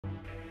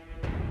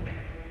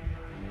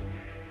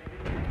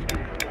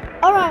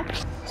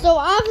Alright, so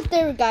I have a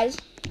theory, guys.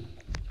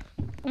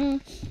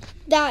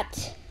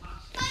 That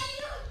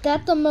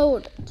the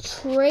mode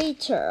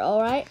traitor,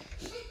 alright?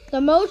 The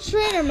mode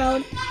traitor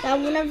mode, that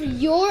whenever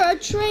you're a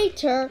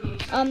traitor,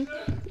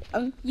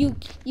 you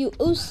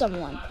ooze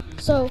someone.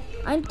 So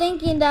I'm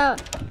thinking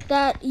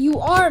that you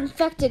are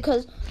infected,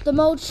 because the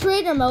mode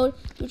traitor mode,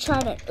 you try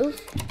to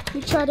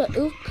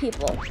oof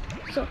people.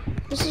 So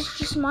this is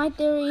just my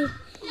theory.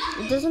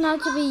 It doesn't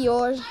have to be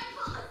yours.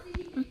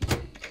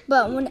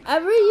 But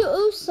whenever you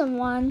oof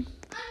someone,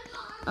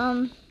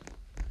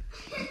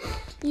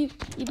 you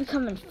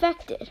become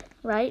infected,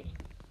 right?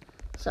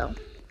 So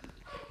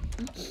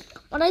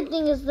what I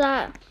think is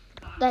that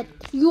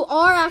you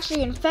are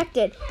actually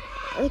infected,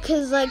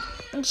 because like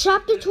in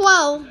chapter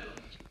 12,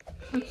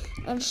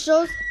 it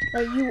shows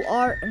that you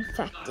are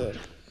infected.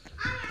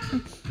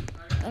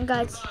 And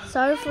guys,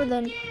 sorry for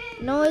the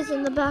noise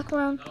in the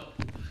background,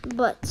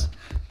 but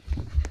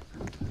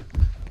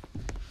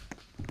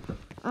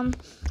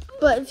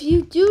if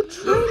you do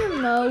traitor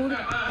mode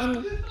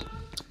and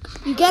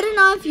you get a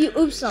knife, you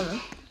oof someone.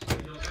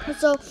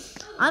 So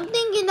I'm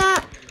thinking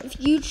that if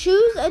you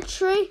choose the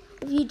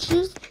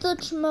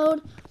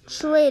mode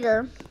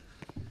traitor,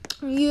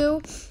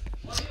 you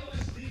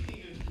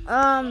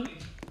are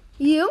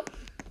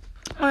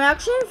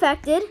actually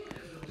infected,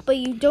 but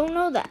you don't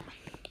know that.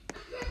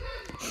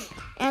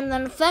 And the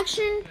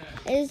infection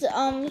is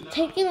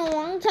taking a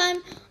long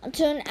time,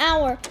 until an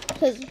hour,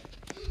 because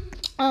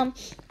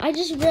I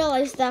just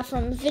realized that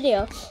from the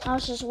video I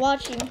was just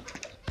watching.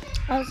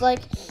 I was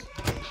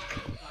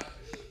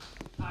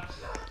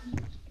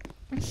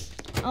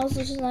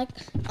just like,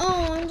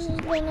 oh, I'm just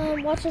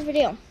gonna watch a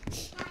video.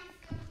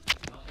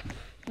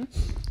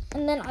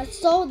 And then I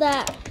saw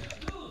that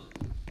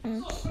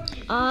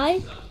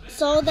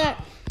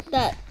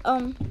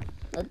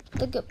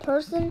the good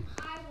person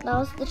that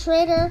was the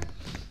traitor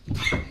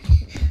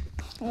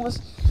was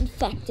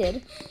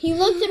infected. He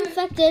looked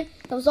infected.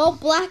 It was all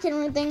black and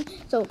everything.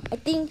 So I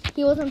think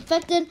he was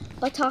infected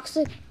by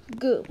toxic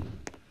goo.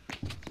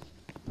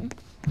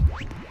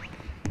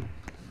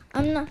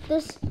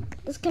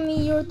 This can be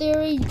your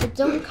theory, but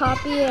don't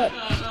copy it,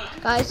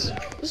 guys.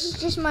 This is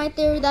just my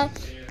theory, that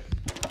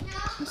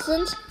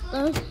since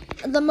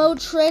the mode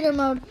traitor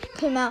mode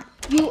came out,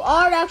 you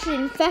are actually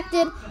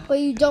infected, but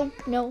you don't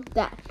know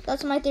that.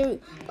 That's my theory.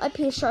 Bye,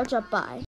 peace, charge up, bye.